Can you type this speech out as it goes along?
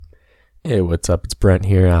Hey, what's up? It's Brent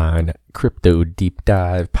here on Crypto Deep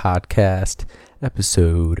Dive Podcast,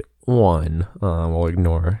 episode 1. We'll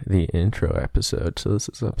ignore the intro episode. So this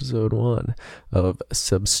is episode 1 of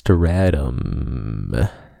Substratum.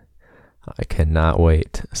 I cannot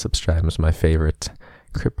wait. Substratum is my favorite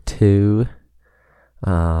crypto.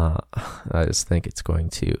 I just think it's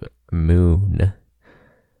going to moon.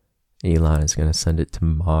 Elon is going to send it to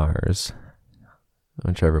Mars.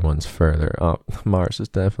 Whichever one's further. Oh, Mars is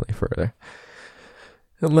definitely further.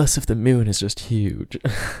 Unless if the moon is just huge.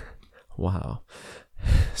 Wow.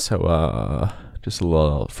 So, just a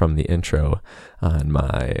little from the intro on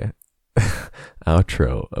my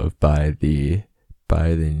outro of buy the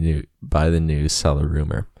news, sell the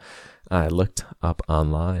rumor. I looked up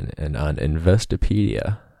online and on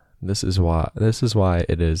Investopedia. This is why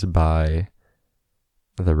it is buy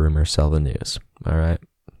the rumor, sell the news. All right.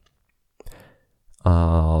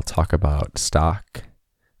 I'll talk about the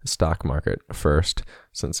stock market first,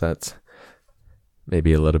 since that's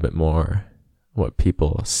maybe a little bit more what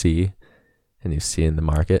people see, and you see in the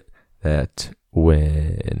market that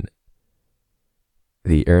when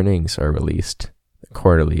the earnings are released, the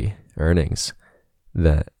quarterly earnings,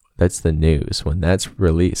 that's the news. When that's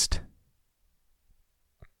released,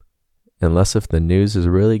 unless if the news is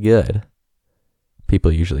really good,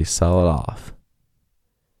 people usually sell it off.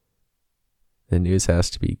 The news has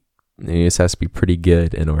to be pretty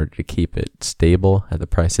good in order to keep it stable at the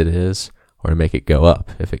price it is, or to make it go up.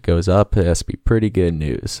 If it goes up, it has to be pretty good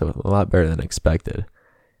news, so a lot better than expected.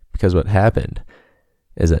 Because what happened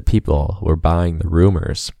is that people were buying the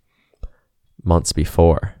rumors months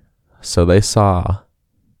before, so they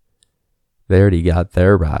already got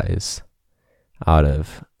their rise out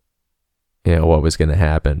of what was going to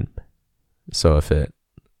happen. So if it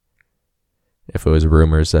was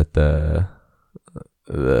rumors that the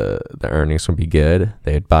earnings would be good,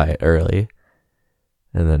 they'd buy it early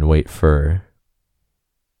and then wait for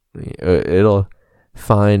it'll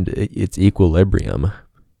find its equilibrium,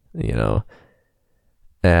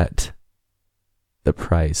 at the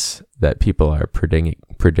price that people are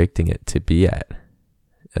predicting it to be at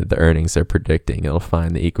the earnings they're predicting. It'll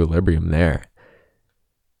find the equilibrium there.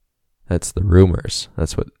 That's the rumors.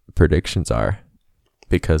 That's what predictions are.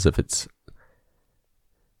 Because if it's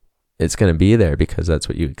going to be there because that's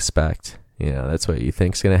what you expect. That's what you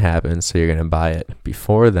think is going to happen. So you're going to buy it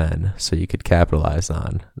before then so you could capitalize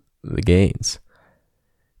on the gains.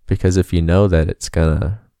 Because if you know that it's going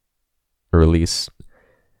to release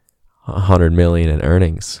 100 million in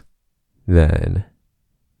earnings, then,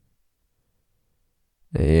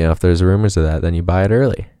 if there's rumors of that, then you buy it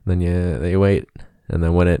early. Then you wait. And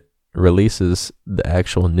then when it releases the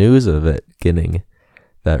actual news of it getting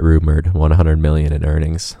that rumored 100 million in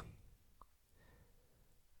earnings,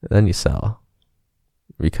 then you sell,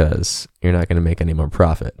 because you're not going to make any more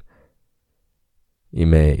profit. You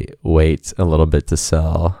may wait a little bit to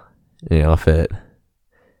sell, if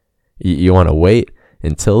you want to wait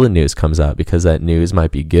until the news comes out, because that news might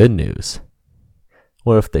be good news.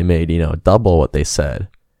 What if they made, double what they said?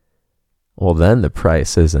 Well, then the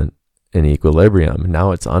price isn't in equilibrium.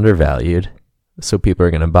 Now it's undervalued, so people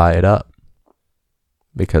are going to buy it up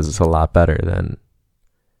because it's a lot better than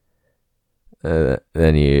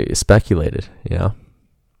you speculated,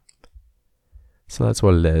 So that's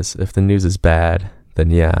what it is. If the news is bad,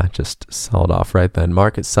 then just sell it off right then.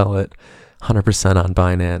 Market sell it 100% on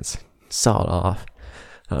Binance. Sell it off.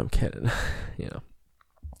 I'm kidding.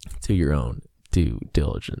 Do your own due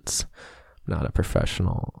diligence. I'm not a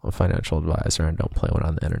professional financial advisor and don't play one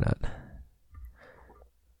on the internet.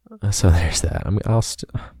 So there's that. I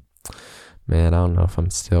don't know if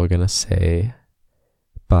I'm still gonna say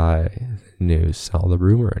buy the news, sell the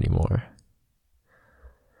rumor anymore.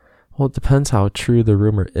 Well, it depends how true the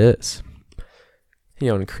rumor is.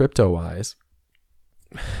 In crypto-wise,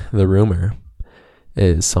 the rumor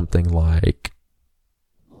is something like,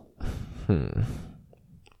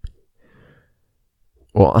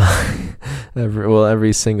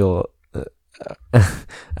 every single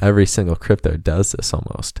crypto does this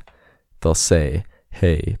almost. They'll say,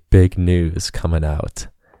 "Hey, big news coming out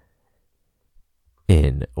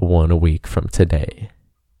in 1 week from today."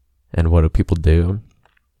 And what do people do?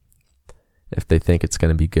 If they think it's going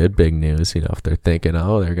to be good big news, if they're thinking,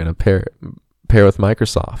 they're going to pair with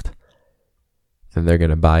Microsoft, then they're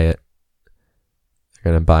going to buy it.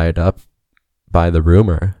 They're going to buy it up, buy the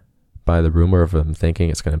rumor of them thinking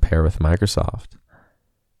it's going to pair with Microsoft.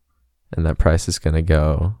 And that price is going to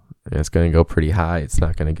go, it's going to go pretty high. It's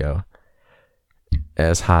not going to go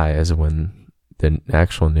as high as when the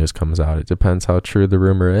actual news comes out. It depends how true the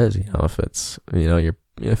rumor is. If it's,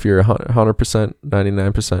 if you're 100%,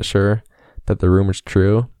 99% sure that the rumor's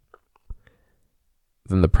true,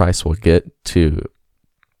 then the price will get to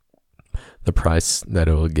the price that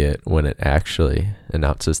it will get when it actually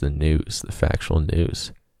announces the news, the factual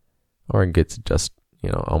news. Or it gets just,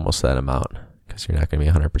 almost that amount, because you're not going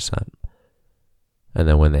to be 100%. And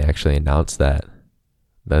then when they actually announce that,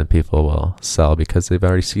 then people will sell because they've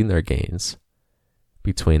already seen their gains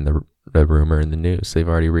between the rumor and the news. They've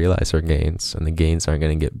already realized their gains, and the gains aren't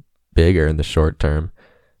going to get bigger in the short term.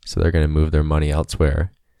 So they're going to move their money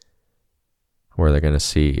elsewhere where they're going to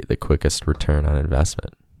see the quickest return on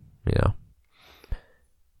investment.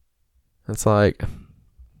 It's like,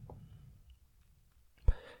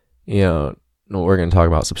 we're going to talk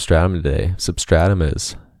about Substratum today. Substratum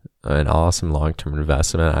is an awesome long-term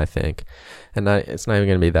investment, I think. And it's not even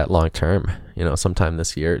going to be that long-term. Sometime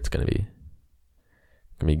this year it's going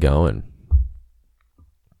to be going.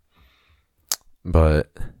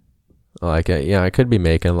 But I could be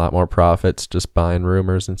making a lot more profits just buying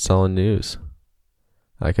rumors and selling news.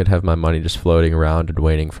 I could have my money just floating around and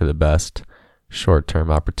waiting for the best short-term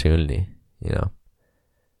opportunity,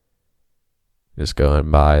 Just go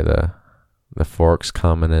and buy the forks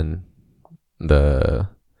coming in, the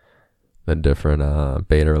different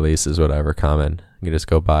beta releases, whatever coming. You can just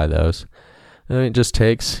go buy those. And it just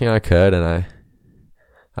takes, I could, and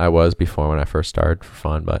I was before when I first started for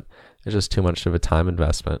fun, but it's just too much of a time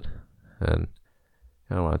investment. And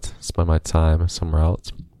I want to spend my time somewhere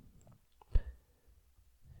else.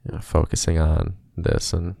 Focusing on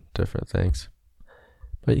this and different things.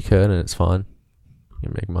 But you could, and it's fun. You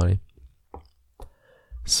can make money.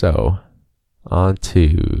 So, on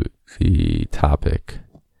to the topic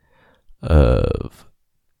of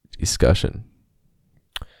discussion.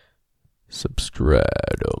 Substratum.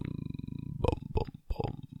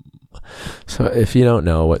 So, if you don't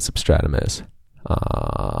know what Substratum is,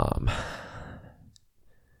 oh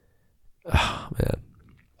man,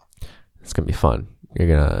 it's gonna be fun.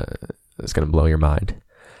 It's gonna blow your mind.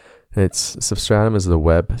 Substratum is the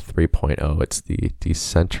Web 3.0. It's the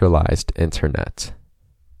decentralized internet.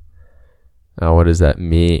 Now, what does that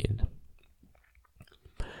mean?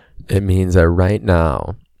 It means that right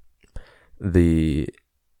now, the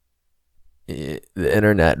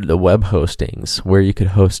internet, the web hostings, where you could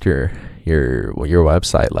host your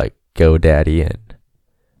website, like GoDaddy and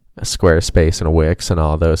Squarespace and Wix and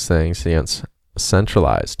all those things, it's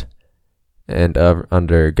centralized and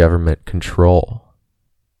under government control.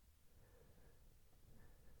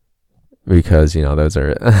 Because, those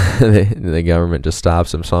are, the government just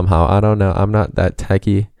stops them somehow. I don't know. I'm not that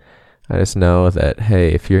techie. I just know that,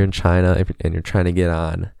 hey, if you're in China and you're trying to get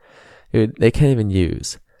on, they can't even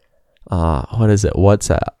use, what is it?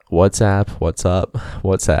 WhatsApp,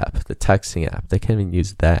 the texting app. They can't even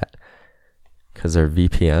use that because their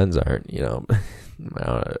VPNs aren't,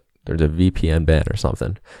 there's a VPN ban or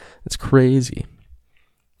something. It's crazy.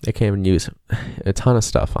 They can't even use a ton of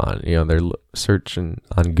stuff on, they're searching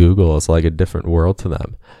on Google is like a different world to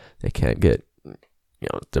them. They can't get,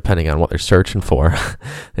 depending on what they're searching for,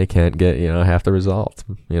 they can't get, half the results,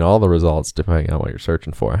 all the results depending on what you're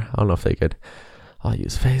searching for. I don't know if they could, I'll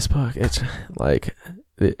use Facebook. It's like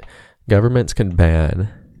the governments can ban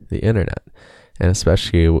the internet, and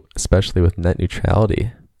especially with net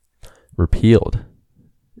neutrality repealed.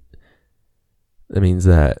 That means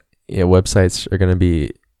that websites are going to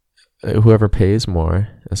be, whoever pays more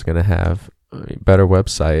is going to have a better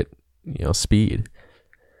website, speed.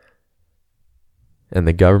 And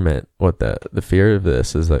the government, the fear of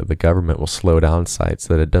this is that the government will slow down sites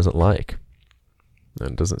that it doesn't like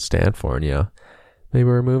and doesn't stand for. And, maybe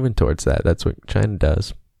we're moving towards that. That's what China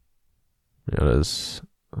does. Does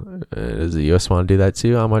the U.S. want to do that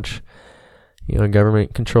too? How much,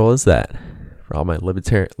 government control is that for all my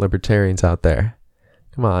libertarians out there?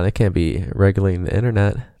 Come on, it can't be regulating the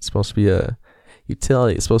internet. It's supposed to be a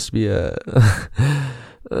utility. It's supposed to be a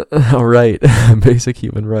right, basic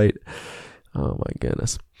human right. Oh my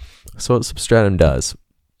goodness. So what Substratum does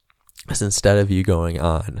is instead of you going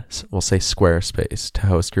on, we'll say Squarespace, to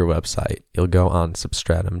host your website, you'll go on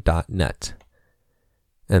substratum.net.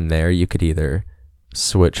 And there you could either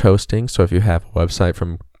switch hosting. So if you have a website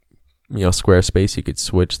from, Squarespace, you could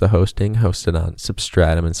switch the hosting, host it on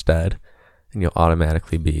Substratum instead. And you'll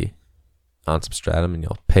automatically be on Substratum, and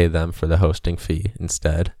you'll pay them for the hosting fee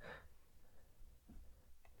instead.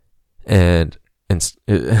 And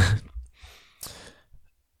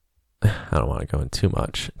I don't want to go in too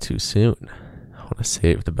soon. I want to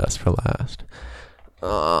save the best for last.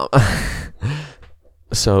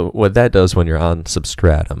 So what that does when you're on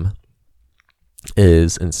Substratum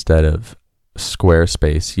is, instead of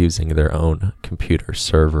Squarespace using their own computer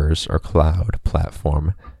servers or cloud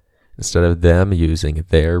platform, instead of them using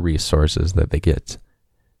their resources that they get,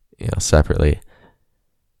 separately,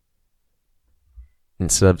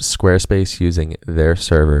 instead of Squarespace using their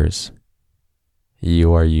servers,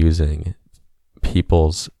 you are using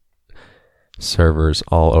people's servers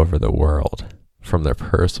all over the world from their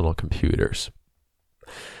personal computers.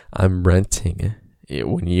 I'm renting.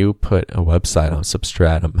 When you put a website on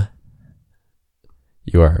Substratum,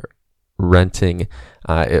 you are renting,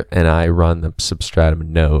 and I run the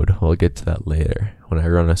Substratum node. We'll get to that later. When I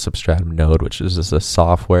run a Substratum node, which is just a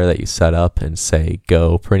software that you set up and say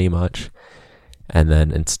go pretty much, and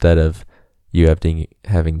then instead of you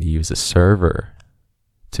having to use a server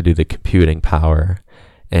to do the computing power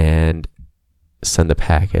and send the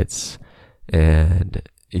packets and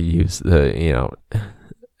use the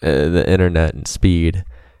internet and speed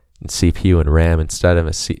and CPU and RAM, instead of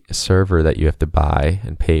a server that you have to buy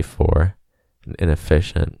and pay for and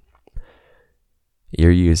inefficient,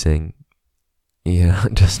 you're using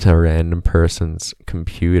just a random person's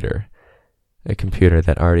computer, a computer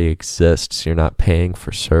that already exists. You're not paying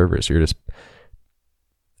for servers, you're just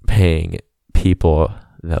paying people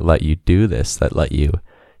that let you do this, that let you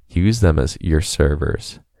use them as your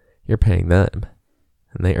servers. You're paying them,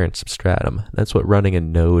 and they earn Substratum. That's what running a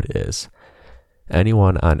node is.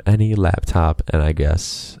 Anyone on any laptop, and I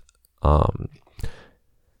guess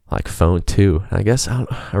like phone too. I guess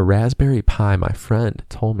a Raspberry Pi, my friend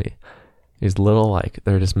told me, these little,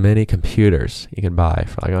 they're just mini computers you can buy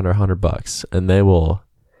for under $100, and you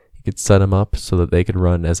could set them up so that they could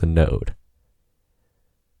run as a node.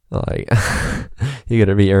 You're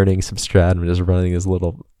gonna be earning Substratum just running these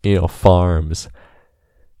little, farms,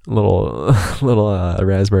 little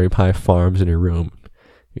Raspberry Pi farms in your room.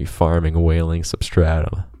 Be farming whaling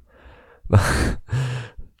Substratum. Man,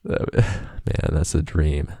 that's a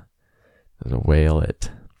dream. To whale it.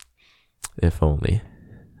 If only.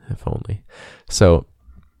 So,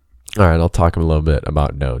 all right, I'll talk a little bit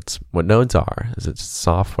about nodes. What nodes are is it's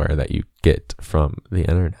software that you get from the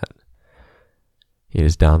internet. You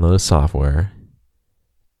just download a software,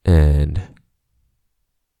 and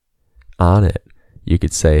on it, you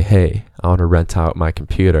could say, hey, I want to rent out my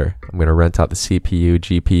computer. I'm going to rent out the CPU,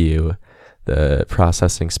 GPU, the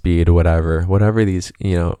processing speed, whatever these,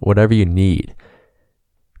 whatever you need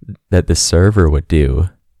that the server would do.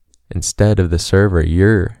 Instead of the server,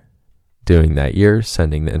 you're doing that. You're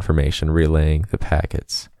sending the information, relaying the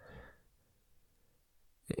packets.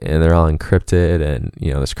 And they're all encrypted, and,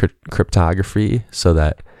 there's cryptography so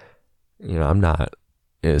that, I'm not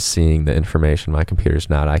seeing the information. My computer's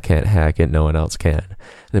not. I can't hack it. No one else can. And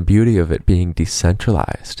the beauty of it being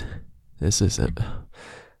decentralized, this is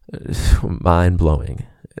mind-blowing.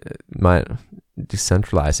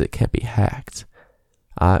 Decentralized, it can't be hacked.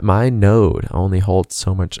 My node only holds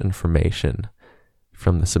so much information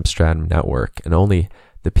from the Substratum network, and only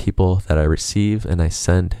the people that I receive and I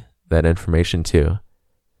send that information to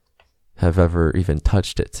have ever even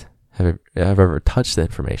touched it, have ever touched the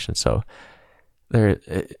information. So there,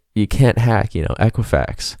 you can't hack,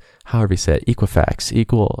 Equifax, however you say it, Equifax,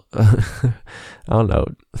 I don't know,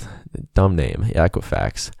 dumb name,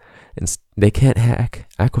 Equifax. And they can't hack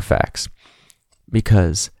Equifax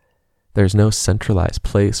because there's no centralized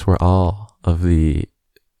place where all of the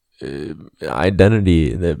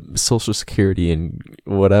identity, the social security and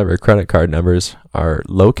whatever credit card numbers are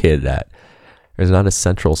located at. There's not a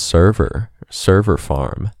central server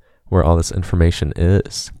farm where all this information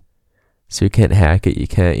is. So you can't hack it. You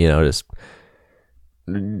can't,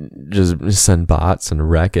 just send bots and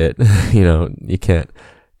wreck it. You can't,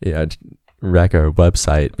 wreck our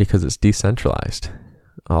website because it's decentralized.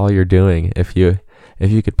 All you're doing, if you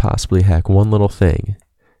could possibly hack one little thing,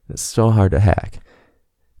 it's so hard to hack.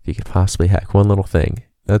 If you could possibly hack one little thing,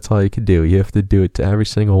 that's all you could do. You have to do it to every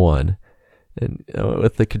single one. And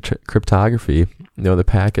with the cryptography, the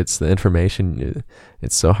packets, the information,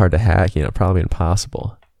 it's so hard to hack, probably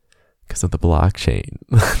impossible because of the blockchain.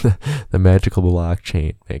 The magical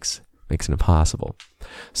blockchain makes it impossible.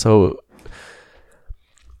 So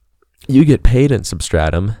you get paid in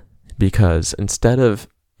Substratum because instead of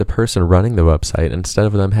the person running the website, instead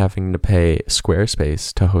of them having to pay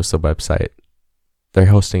Squarespace to host the website, they're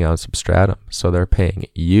hosting on Substratum. So they're paying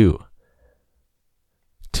you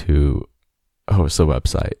to host the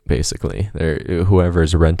website, basically. Whoever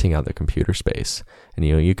is renting out the computer space. And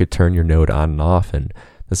you could turn your node on and off, and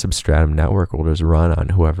the Substratum network will just run on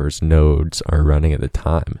whoever's nodes are running at the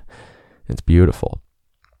time. It's beautiful.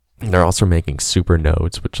 And they're also making super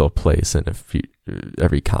nodes, which they'll place in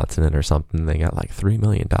every continent or something. They got like $3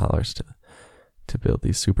 million to build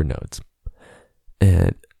these super nodes.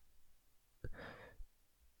 And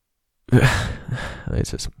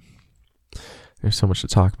it's just, There's so much to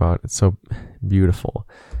talk about. It's so beautiful.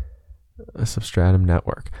 A Substratum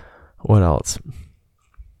network. What else?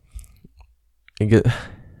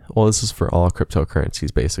 This is for all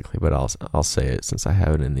cryptocurrencies basically, but I'll say it since I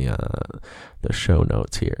have it in the show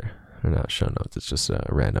notes here. Or not show notes, it's just a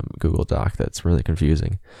random Google Doc that's really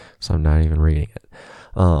confusing, so I'm not even reading it.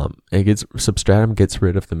 Substratum gets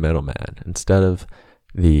rid of the middleman. Instead of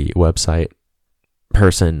the website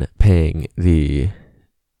person paying the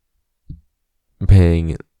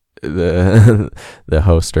the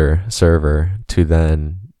hoster server to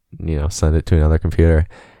then send it to another computer,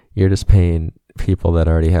 you're just paying people that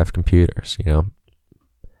already have computers. You're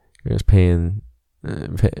just paying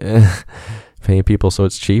people so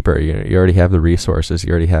it's cheaper. You already have the resources.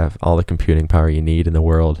 You already have all the computing power you need in the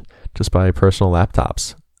world. Just buy personal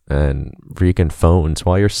laptops and freaking phones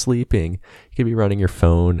while you're sleeping. You could be running your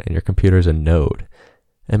phone and your computer's a node.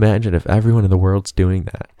 Imagine if everyone in the world's doing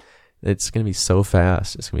that. It's going to be so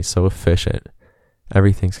fast. It's going to be so efficient.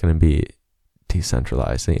 Everything's going to be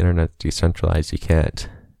decentralized. The internet's decentralized. You can't,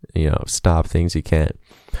 stop things. You can't.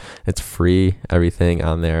 It's free. Everything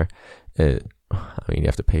on there. You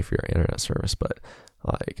have to pay for your internet service, but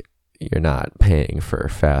you're not paying for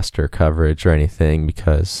faster coverage or anything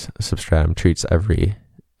because Substratum treats every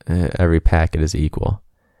packet as equal.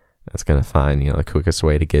 That's going to find, the quickest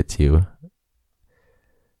way to get to you.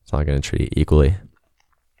 It's not going to treat you equally.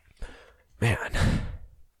 Man.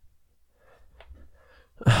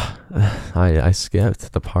 I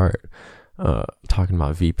skipped the part talking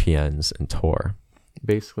about VPNs and Tor.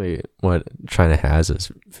 Basically, what China has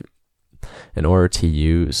is, in order to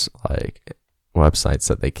use websites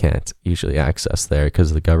that they can't usually access there because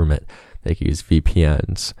of the government, they can use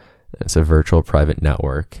VPNs. It's a virtual private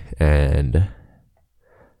network, and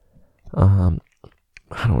I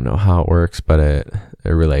don't know how it works, but it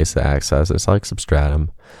relays the access. It's like Substratum,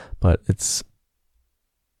 but it's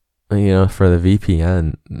for the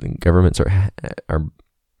VPN, governments are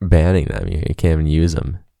banning them. You can't even use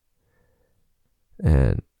them,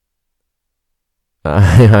 and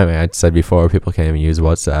I said before, people can't even use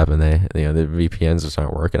WhatsApp, and the VPNs just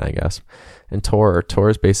aren't working, I guess. And Tor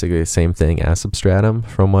is basically the same thing as Substratum,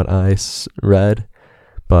 from what I read.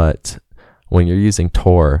 But when you're using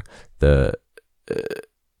Tor, the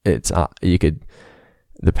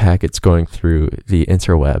packets going through the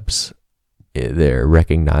interwebs, they're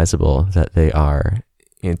recognizable that they are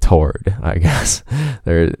Tored, I guess.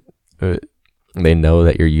 They know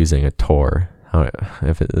that you're using a Tor.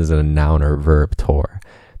 If it is a noun or verb, Tor,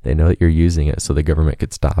 they know that you're using it, so the government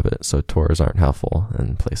could stop it. So Tors aren't helpful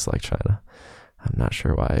in a place like China. I'm not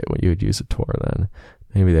sure why you would use a Tor then.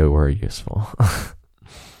 Maybe they were useful.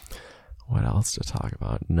 What else to talk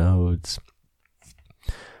about? Nodes.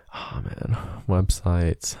 Oh man,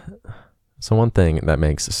 websites. So one thing that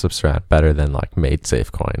makes Substrat better than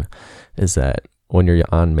MadeSafeCoin is that when you're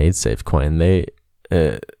on MadeSafeCoin,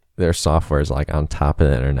 their software is on top of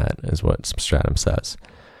the internet, is what Substratum says.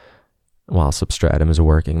 While Substratum is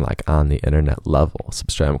working on the internet level.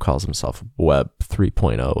 Substratum calls himself Web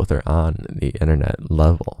 3.0. They're on the internet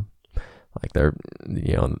level. They're,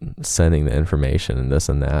 sending the information and this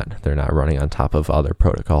and that. They're not running on top of other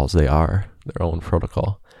protocols. They are their own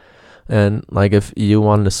protocol. And if you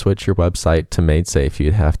wanted to switch your website to MadeSafe,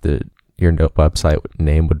 you'd have to, your website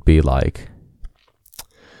name would be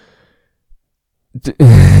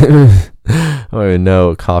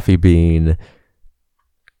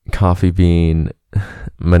Coffee Bean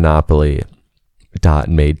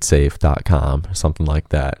Monopoly.madesafe.com, something like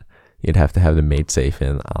that. You'd have to have the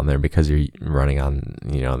MadeSafe on there because you're running on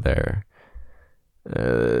their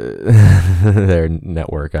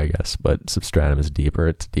network, I guess. But Substratum is deeper.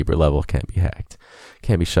 It's a deeper level. Can't be hacked.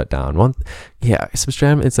 Can't be shut down.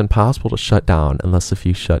 Substratum, it's impossible to shut down unless if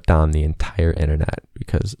you shut down the entire internet,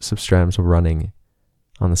 because Substratum's running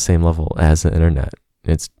on the same level as the internet.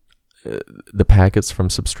 It's the packets from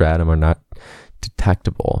Substratum are not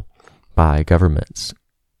detectable by governments.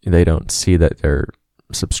 They don't see that they're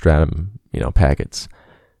Substratum, packets.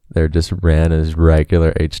 They're just ran as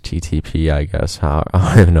regular HTTP, I guess. I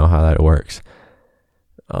don't even know how that works.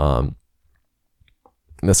 The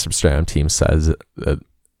Substratum team says that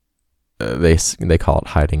they call it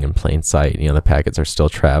hiding in plain sight. The packets are still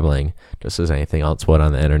traveling just as anything else would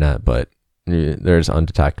on the internet, but they're just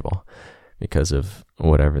undetectable because of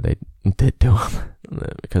whatever they did to them,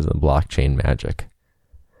 because of the blockchain magic.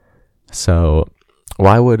 So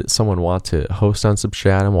why would someone want to host on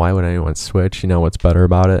Substratum? Why would anyone switch? What's better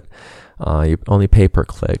about it? You only pay per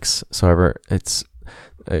clicks. So it's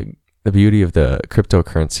the beauty of the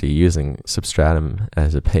cryptocurrency using Substratum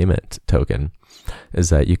as a payment token is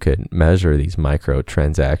that you could measure these micro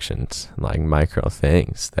transactions, like micro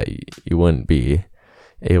things that you wouldn't be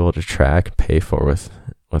able to track and pay for with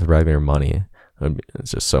regular money.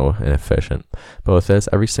 It's just so inefficient. But with this,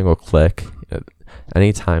 every single click,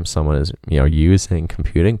 anytime someone is using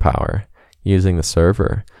computing power, using the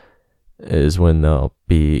server, is when they'll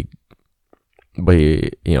be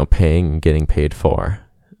paying and getting paid for.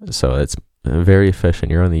 So it's very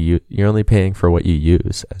efficient. You're only paying for what you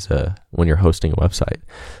use when you're hosting a website.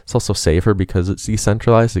 It's also safer because it's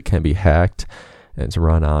decentralized. It can be hacked, and it's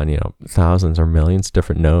run on thousands or millions of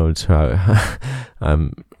different nodes.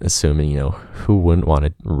 I'm assuming who wouldn't want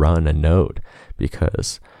to run a node,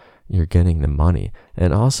 because you're getting the money.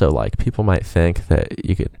 And also, like, people might think that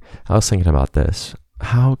you could. I was thinking about this.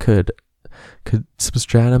 How could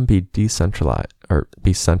Substratum be decentralized or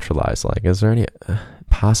be centralized? Like, is there any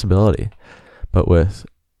possibility? But with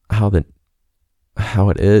how it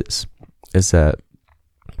is that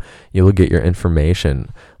you will get your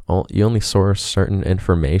information. You only source certain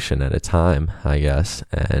information at a time, I guess,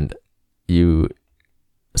 and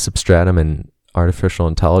Substratum and artificial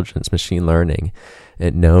intelligence, machine learning,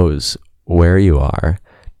 it knows where you are,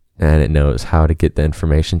 and it knows how to get the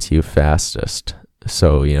information to you fastest.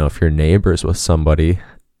 So, if your neighbor's with somebody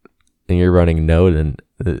and you're running Node, and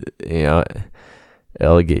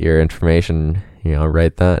it'll get your information,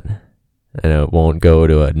 right then, and it won't go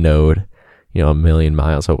to a node, a million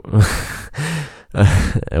miles. It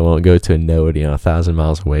won't go to a node, 1,000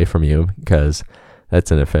 miles away from you, because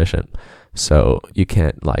that's inefficient. So you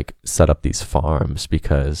can't like set up these farms,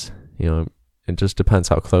 because it just depends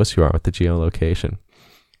how close you are with the geolocation.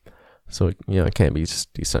 So it can't be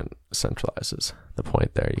just decentralized is the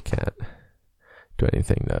point there. You can't do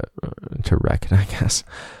anything to wreck it, I guess.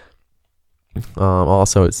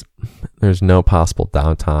 Also, there's no possible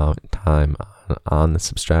downtime on the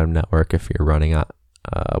Substratum network if you're running a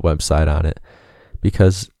website on it,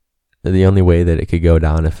 because the only way that it could go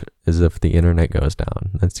down is if the internet goes down.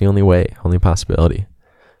 That's the only way, only possibility,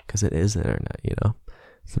 because it is the internet.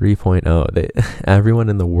 3.0. Everyone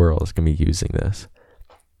in the world is gonna be using this.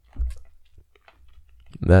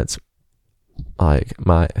 That's like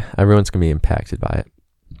everyone's gonna be impacted by it.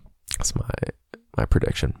 That's my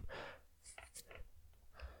prediction.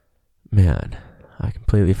 Man, I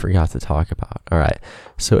completely forgot to talk about. All right.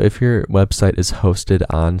 So if your website is hosted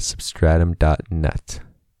on substratum.net,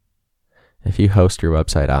 if you host your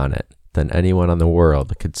website on it, then anyone on the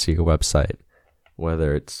world could see your website,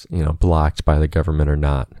 whether it's, blocked by the government or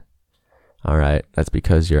not. All right. That's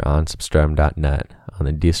because you're on substratum.net, on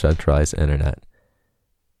the decentralized internet.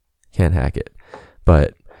 Can't hack it.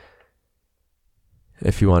 But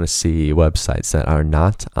if you want to see websites that are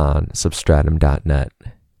not on substratum.net,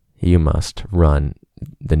 you must run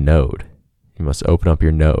the node. You must open up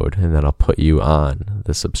your node, and then I'll put you on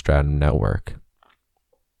the Substratum network.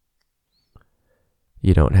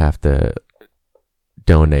 You don't have to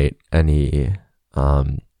donate any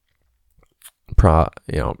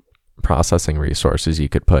processing resources. You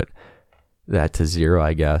could put that to zero,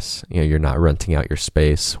 I guess. You're not renting out your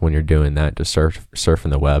space when you're doing that to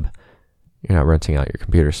surfing the web. You're not renting out your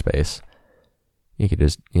computer space. You could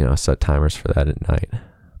just set timers for that at night.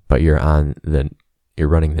 But you're running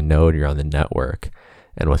the node, you're on the network.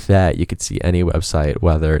 And with that, you could see any website,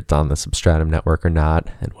 whether it's on the Substratum network or not,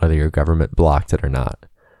 and whether your government blocked it or not.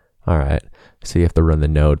 All right. So you have to run the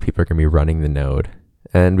node. People are going to be running the node.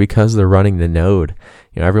 And because they're running the node,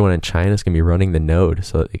 everyone in China is going to be running the node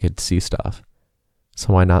so that they could see stuff.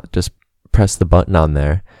 So why not just press the button on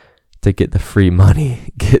there to get the free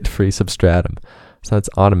money, get free Substratum? So it's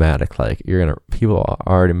automatic. Like people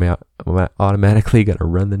are automatically gonna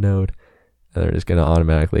run the node, and they're just gonna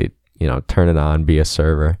automatically, turn it on, be a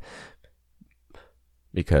server,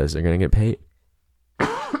 because they're gonna get paid.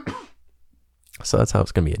 So that's how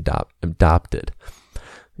it's gonna be adopted,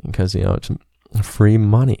 because it's free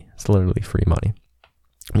money. It's literally free money,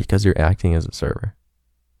 because you're acting as a server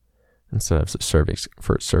instead of servers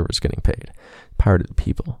getting paid. Power to the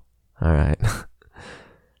people. All right.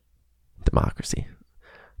 Democracy.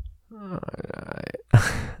 All right.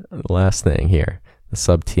 The last thing here, the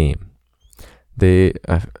sub team.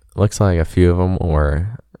 Looks like a few of them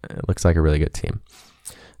were. It looks like a really good team.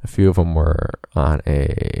 A few of them were on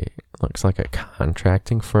looks like a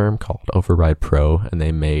contracting firm called Override Pro, and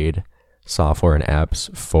they made software and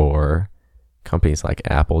apps for companies like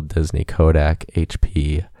Apple, Disney, Kodak,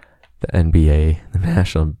 HP, the NBA, the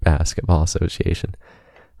National Basketball Association.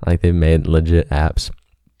 Like, they've made legit apps.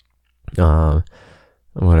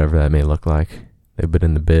 Whatever that may look like. They've been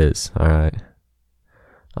in the biz. All right.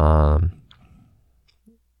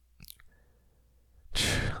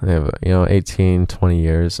 They have 18, 20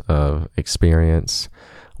 years of experience.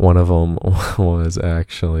 One of them was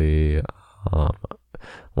actually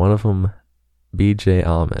BJ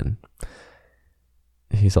Alman.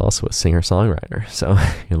 He's also a singer-songwriter, so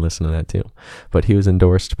you can listen to that too. But he was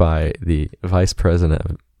endorsed by the vice president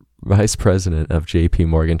of JP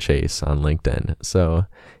Morgan Chase on LinkedIn. So,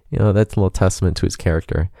 that's a little testament to his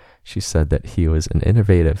character. She said that he was an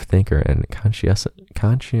innovative thinker and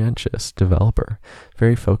conscientious developer,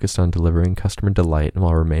 very focused on delivering customer delight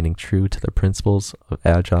while remaining true to the principles of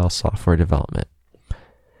agile software development.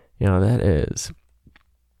 That is...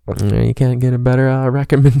 You can't get a better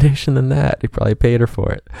recommendation than that. He probably paid her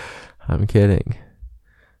for it. I'm kidding.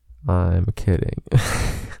 So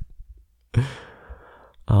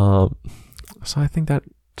I think that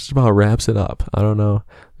just about wraps it up. I don't know.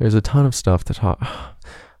 There's a ton of stuff to talk.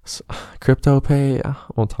 CryptoPay.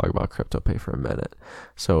 We'll talk about CryptoPay for a minute.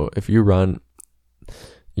 So if you run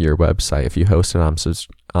your website, if you host it on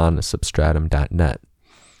Substratum.net,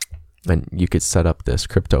 and you could set up this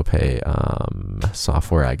CryptoPay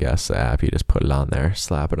software, I guess, app. You just put it on there,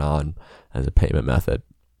 slap it on as a payment method.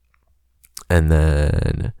 And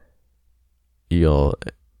then you'll...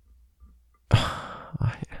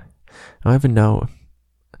 I don't even know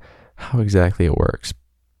how exactly it works.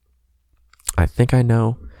 I think I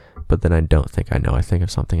know, but then I don't think I know. I think of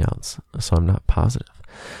something else, so I'm not positive.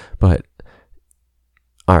 But,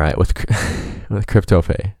 all right, with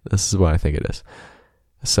CryptoPay, this is what I think it is.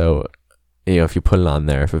 So, if you put it on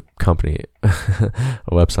there, if a company, a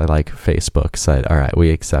website like Facebook said, all right,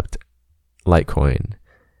 we accept Litecoin,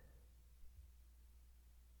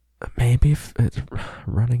 maybe if it's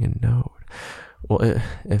running a node. Well,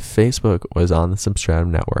 if Facebook was on the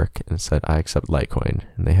Substratum network and said, I accept Litecoin,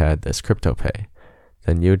 and they had this CryptoPay,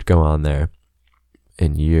 then you'd go on there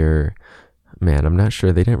and I'm not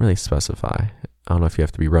sure. They didn't really specify. I don't know if you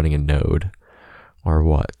have to be running a node or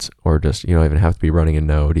what, or just, you don't even have to be running a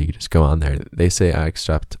node. You can just go on there. They say, I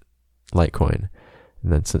accept Litecoin.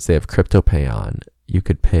 And then since they have CryptoPay on, you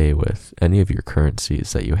could pay with any of your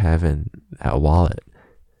currencies that you have in that wallet.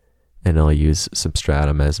 And it'll use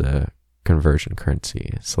Substratum as a conversion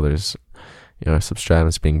currency. So there's, Substratum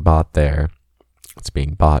is being bought there. It's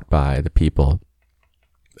being bought by the people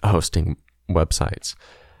hosting websites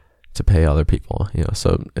to pay other people,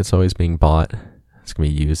 so it's always being bought. It's going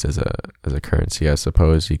to be used as a currency. I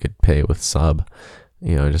suppose you could pay with sub,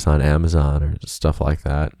 just on Amazon or stuff like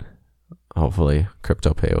that. Hopefully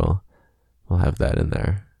CryptoPay will have that in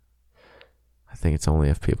there. I think it's only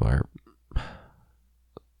if people are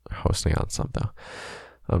hosting on some, though.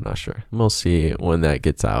 I'm not sure. We'll see when that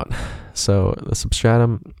gets out. So the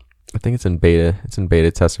Substratum, I think it's in beta. It's in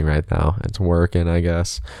beta testing right now. It's working, I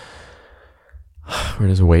guess. We're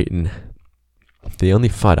just waiting. The only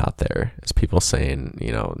FUD out there is people saying,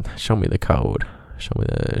 show me the code. Show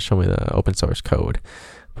me the open source code.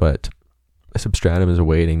 But Substratum is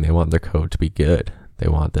waiting. They want their code to be good. They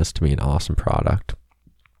want this to be an awesome product.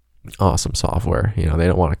 Awesome software. They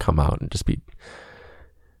don't want to come out and just be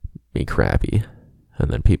crappy. And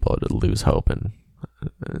then people lose hope and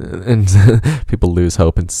people lose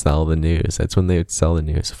hope and sell the news. That's when they would sell the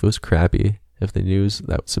news. If it was crappy, if the news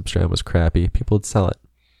that Substratum was crappy, people would sell it.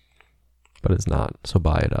 But it's not, so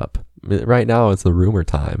buy it up. Right now it's the rumor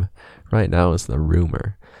time. Right now is the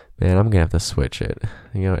rumor. Man, I'm gonna have to switch it.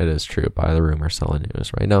 It is true. Buy the rumor, sell the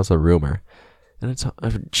news. Right now it's a rumor. And it's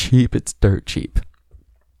cheap, it's dirt cheap.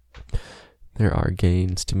 There are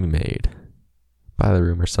gains to be made. Buy the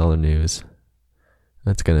rumor, sell the news.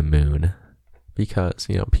 That's gonna moon. Because,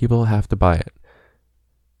 people have to buy it.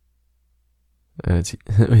 And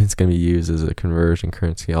it's gonna be used as a conversion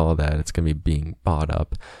currency, all of that. It's gonna be being bought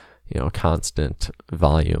up. Constant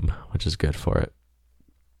volume, which is good for it.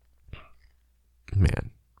 Man,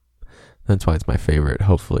 that's why it's my favorite.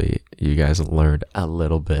 Hopefully you guys learned a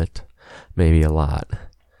little bit, maybe a lot,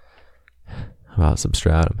 about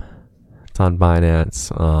Substratum. It's on Binance.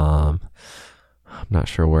 I'm not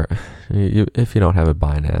sure where. If you don't have a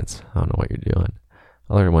Binance, I don't know what you're doing.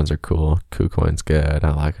 Other ones are cool. KuCoin's good.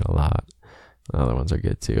 I like it a lot. The other ones are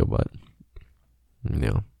good too, but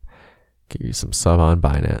give you some sub on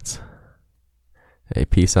Binance. Hey,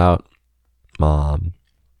 peace out, Mom.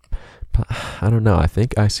 I don't know. I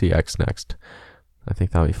think ICX next. I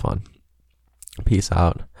think that'll be fun. Peace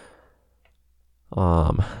out.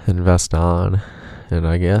 Invest on, and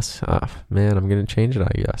I guess, man, I'm gonna change it.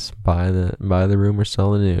 I guess buy the rumor,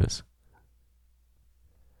 sell the news.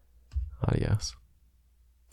 Adios.